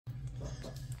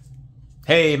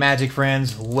Hey Magic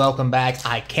friends, welcome back.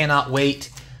 I cannot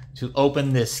wait to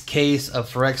open this case of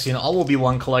Phyrexian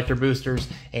All-Will-Be-One collector boosters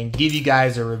and give you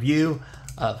guys a review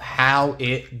of how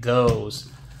it goes.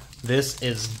 This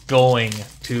is going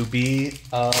to be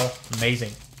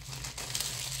amazing.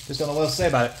 Just don't know what else to say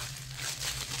about it.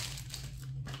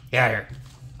 Get out of here.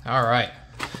 Alright.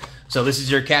 So this is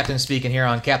your captain speaking here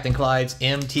on Captain Clyde's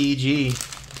MTG.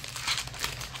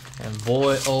 And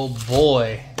boy, oh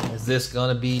boy, is this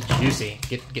gonna be juicy.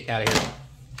 Get out of here.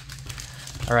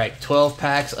 Alright, 12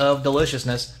 packs of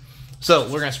deliciousness. So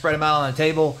we're gonna spread them out on the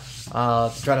table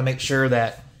to try to make sure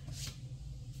that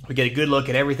we get a good look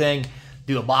at everything,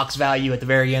 do a box value at the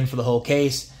very end for the whole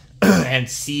case, and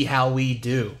see how we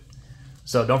do.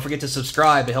 So don't forget to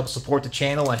subscribe. It helps support the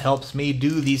channel and helps me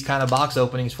do these kind of box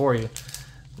openings for you.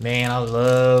 Man, I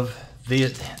love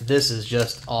this. This is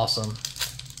just awesome.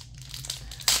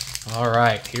 All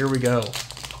right, here we go.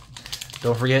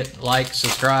 Don't forget, like,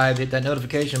 subscribe, hit that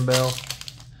notification bell.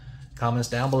 Comments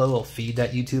down below will feed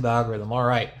that YouTube algorithm. All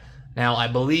right. Now, I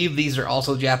believe these are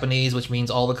also Japanese, which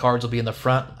means all the cards will be in the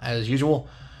front as usual.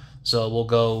 So we'll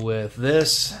go with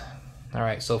this. All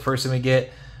right, so first thing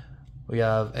we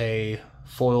have a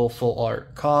foil full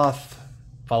art Koth,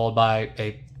 followed by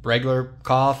a regular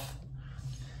Koth.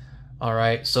 All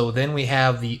right, so then we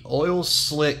have the Oil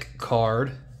Slick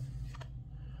card.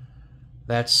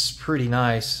 That's pretty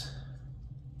nice.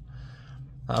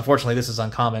 Unfortunately, this is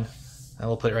uncommon. And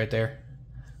we'll put it right there.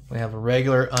 We have a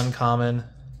regular, uncommon,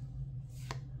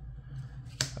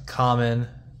 a common.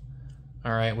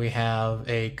 All right, we have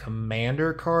a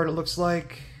commander card, it looks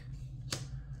like.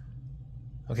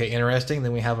 Okay, interesting.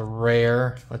 Then we have a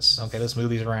rare. Let's move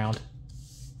these around.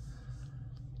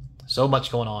 So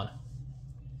much going on.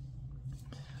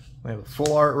 We have a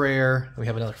full art rare. We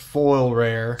have another foil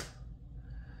rare.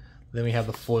 Then we have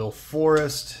the foil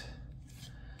forest.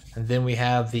 And then we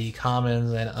have the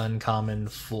commons and uncommon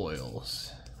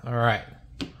foils. All right.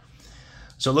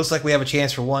 So it looks like we have a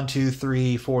chance for 1, 2,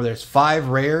 3, 4. There's 5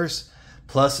 rares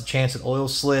plus a chance at Oil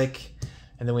Slick.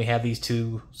 And then we have these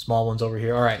 2 small ones over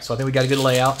here. All right, so I think we got a good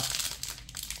layout.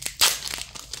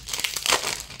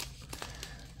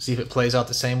 See if it plays out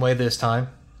the same way this time.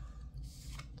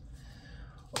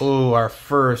 Oh, our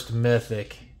first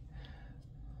mythic.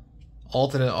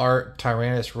 Alternate art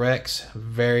Tyrannus Rex.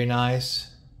 Very nice.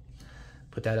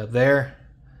 Put that up there.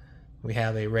 We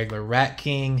have a regular Rat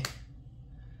King.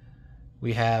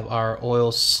 We have our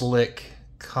Oil Slick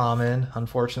common,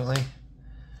 unfortunately.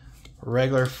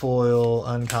 Regular foil,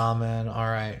 uncommon.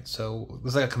 Alright, so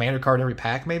looks like a commander card in every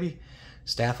pack, maybe?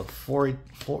 Staff of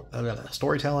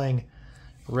Storytelling.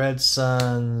 Red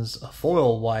Suns, a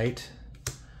foil white.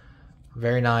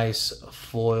 Very nice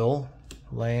foil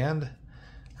land.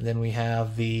 And then we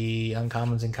have the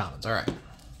uncommons and commons. Alright.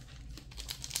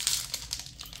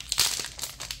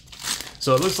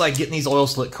 So it looks like getting these Oil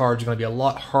Slick cards are going to be a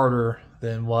lot harder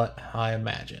than what I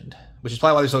imagined. Which is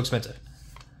probably why they're so expensive.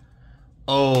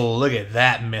 Oh, look at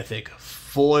that mythic.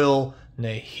 Foil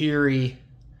Nahiri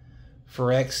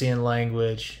Phyrexian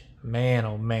language. Man,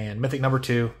 oh man. Mythic number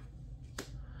 2.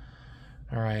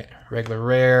 Alright. Regular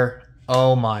rare.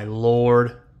 Oh my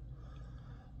lord.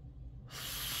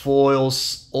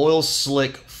 Foils, Oil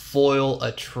Slick foil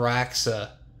Atraxa.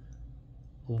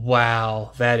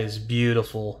 Wow, that is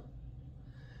beautiful.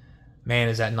 Man,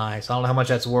 is that nice. I don't know how much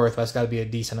that's worth, but it's got to be a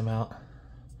decent amount.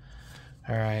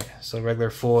 Alright, so regular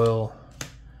foil.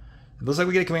 It looks like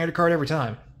we get a commander card every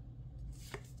time.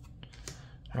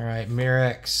 Alright,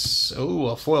 Mirex. Oh,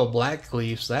 a foil Black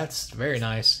Leafs. That's very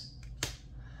nice.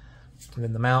 And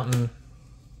then the mountain.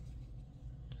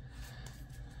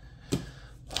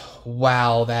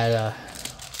 Wow, that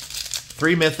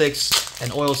 3 mythics,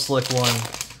 an Oil Slick one.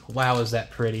 Wow, is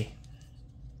that pretty.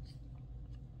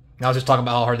 I was just talking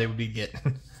about how hard they would be to get.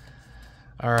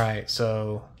 Alright,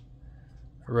 so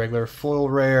regular foil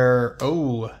rare.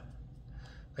 Oh,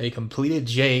 a completed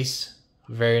Jace.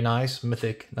 Very nice.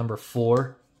 Mythic number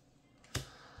 4.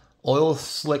 Oil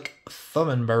Slick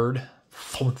Thumminbird.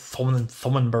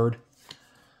 Thumminbird.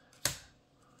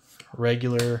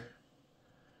 Regular.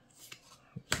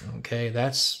 Okay,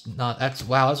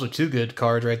 wow, those are 2 good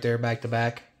cards right there back to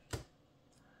back.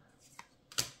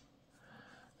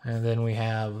 And then we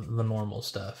have the normal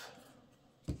stuff.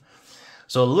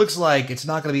 So it looks like it's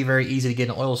not going to be very easy to get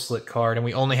an Oil Slick card, and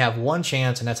we only have 1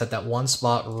 chance, and that's at that 1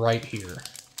 spot right here.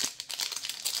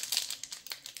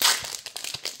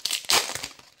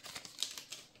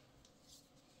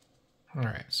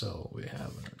 Alright, so we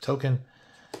have a token.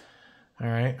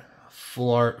 Alright,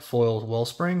 full art foil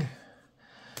Wellspring.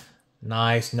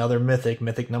 Nice, another mythic.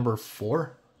 Mythic number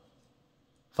 4?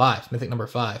 5. Mythic number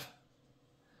 5.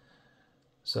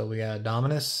 So we got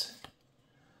Dominus,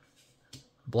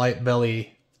 Blight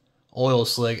Belly, Oil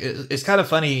Slick. It's kind of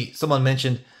funny. Someone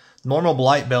mentioned normal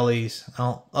Blight Bellies.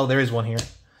 Oh, there is one here.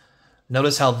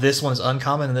 Notice how this one's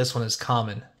uncommon and this one is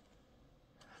common.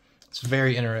 It's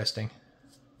very interesting.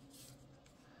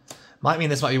 Might mean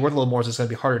this might be worth a little more, so it's going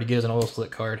to be harder to get as an Oil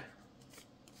Slick card.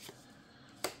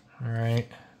 Alright.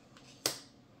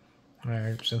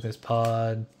 Alright, Synthesis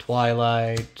Pod,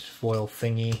 Twilight, Foil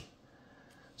Thingy.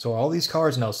 So are all these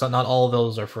cards? No, so not all of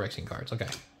those are Phyrexian cards. Okay.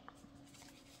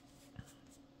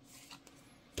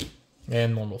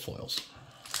 And normal foils.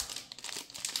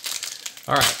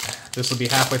 Alright, this will be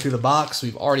halfway through the box.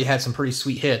 We've already had some pretty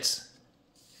sweet hits.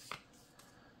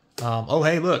 Oh,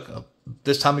 hey, look.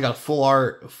 This time we got a full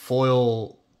art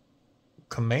foil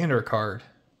commander card.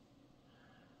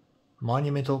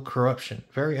 Monumental Corruption.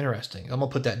 Very interesting. I'm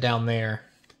going to put that down there.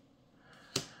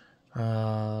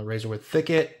 Razorwood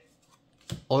Thicket.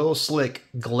 Oil Slick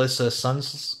Glissa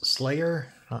Sunslayer.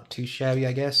 Not too shabby,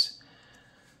 I guess.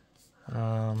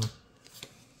 Alright,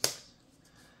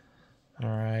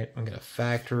 I'm going to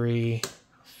Factory.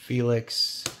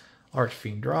 Felix.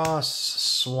 Archfiend Dross.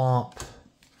 Swamp.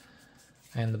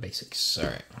 And the basics.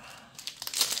 Alright.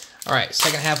 Alright,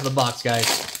 second half of the box,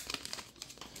 guys.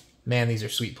 Man, these are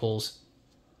sweet pulls.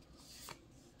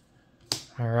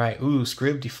 Alright, ooh,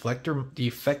 Scrib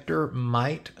Defector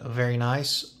Might. Very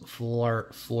nice. Full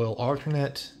art foil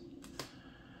alternate.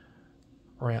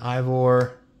 Rant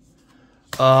Ivor.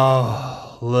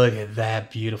 Oh, look at that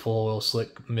beautiful Oil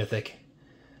Slick mythic.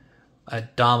 A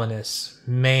Dominus.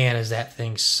 Man, is that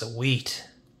thing sweet.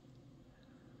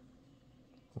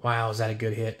 Wow, is that a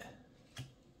good hit?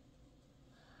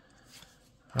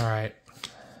 Alright.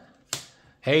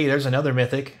 Hey, there's another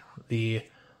mythic. The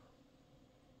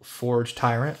Forge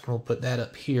Tyrant. We'll put that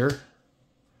up here.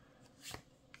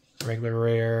 Regular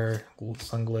rare. Gold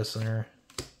Sun Glistener.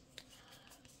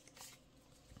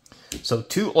 So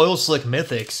 2 Oil Slick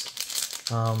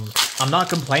mythics. I'm not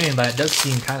complaining, but it does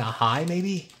seem kind of high,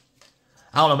 maybe?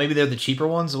 I don't know, maybe they're the cheaper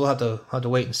ones. We'll have to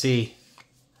wait and see.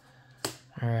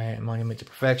 Alright, Monument to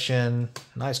Perfection.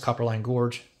 Nice Copperline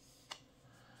Gorge.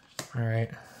 Alright.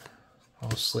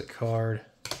 Oil Slick card.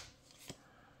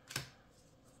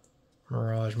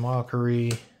 Mirage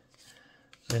Mockery.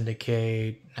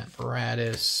 Vindicate.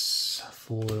 Apparatus.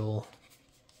 Foil.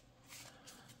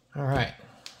 Alright.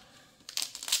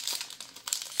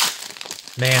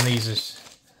 Man, these are...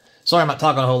 Sorry I'm not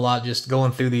talking a whole lot. Just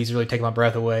going through these really taking my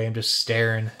breath away. I'm just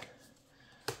staring.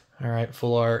 Alright,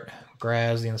 full art.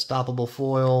 Graz, the Unstoppable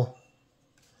foil.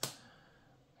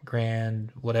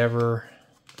 Grand, whatever.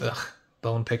 Ugh,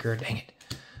 Bone Picker, dang it.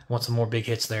 I want some more big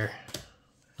hits there.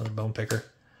 Another Bone Picker.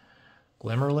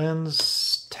 Glimmer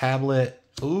Lens, Tablet.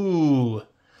 Ooh,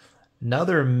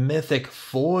 another mythic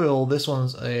foil. This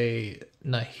one's a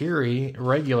Nahiri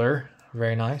regular.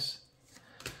 Very nice.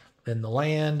 Then the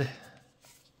land.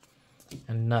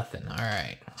 And nothing.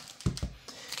 Alright.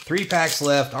 3 packs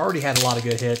left. Already had a lot of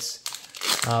good hits.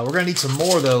 We're going to need some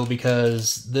more, though,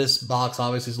 because this box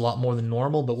obviously is a lot more than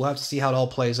normal, but we'll have to see how it all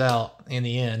plays out in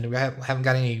the end. We haven't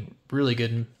got any really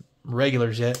good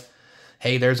regulars yet.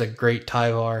 Hey, there's a great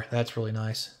Tyvar. That's really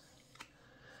nice.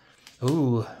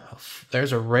 Ooh,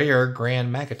 there's a rare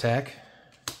Grand Mac Attack.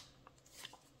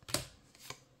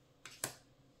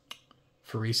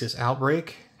 Phyresis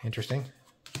Outbreak. Interesting.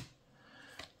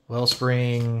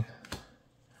 Wellspring.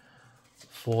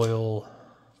 Foil.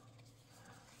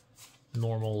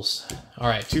 Normals.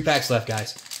 Alright, 2 packs left,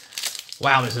 guys.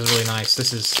 Wow, this is really nice.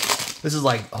 This is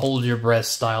like hold your breath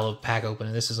style of pack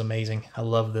opening. This is amazing. I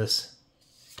love this.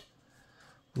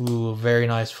 Ooh, very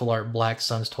nice full art Black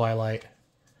Sun's Twilight.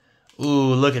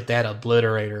 Ooh, look at that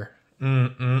Obliterator.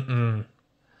 Another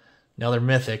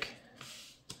mythic.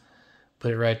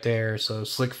 Put it right there. So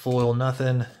Slick Foil,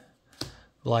 nothing.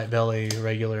 Blight Belly,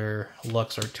 regular.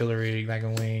 Lux Artillery,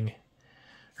 Dragon Wing.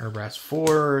 Urbrass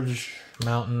Forge,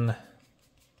 Mountain.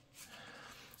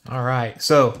 Alright,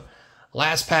 so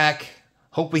last pack.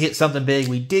 Hope we hit something big.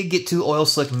 We did get 2 Oil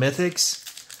Slick mythics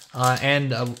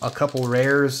and a couple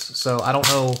rares, so I don't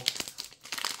know.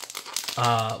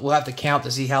 We'll have to count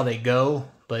to see how they go,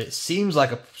 but it seems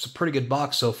like it's a pretty good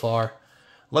box so far.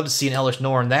 Love to see an Elesh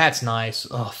Norn. That's nice.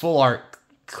 Oh, full art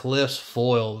Cliffs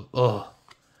foil. Oh,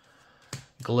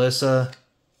 Glissa.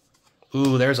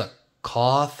 Ooh, there's a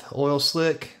Koth Oil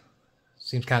Slick.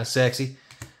 Seems kind of sexy.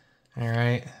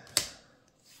 Alright.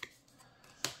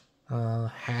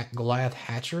 Goliath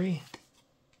Hatchery.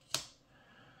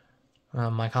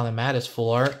 Mycon Mattis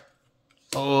full art.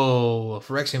 Oh,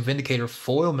 Phyrexian Vindicator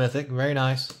foil mythic. Very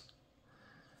nice.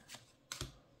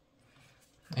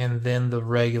 And then the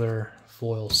regular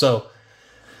foil. So,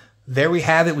 there we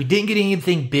have it. We didn't get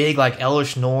anything big like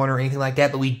Elish Norn or anything like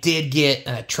that, but we did get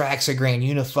an Atraxa Grand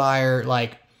Unifier,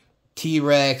 like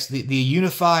T-Rex. The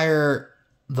Unifier,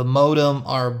 the Modem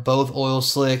are both oil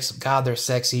slicks. God, they're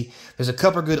sexy. There's a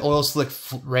couple of good oil slick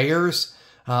rares.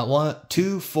 1,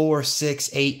 2, 4, 6,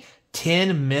 8,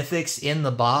 10 mythics in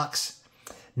the box.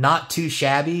 Not too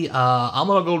shabby. I'm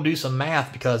going to go do some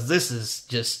math because this is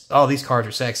just, oh, these cards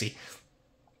are sexy.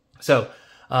 So,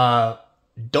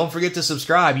 don't forget to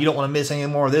subscribe. You don't want to miss any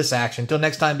more of this action. Until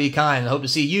next time, be kind. I hope to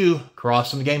see you across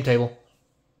from the game table.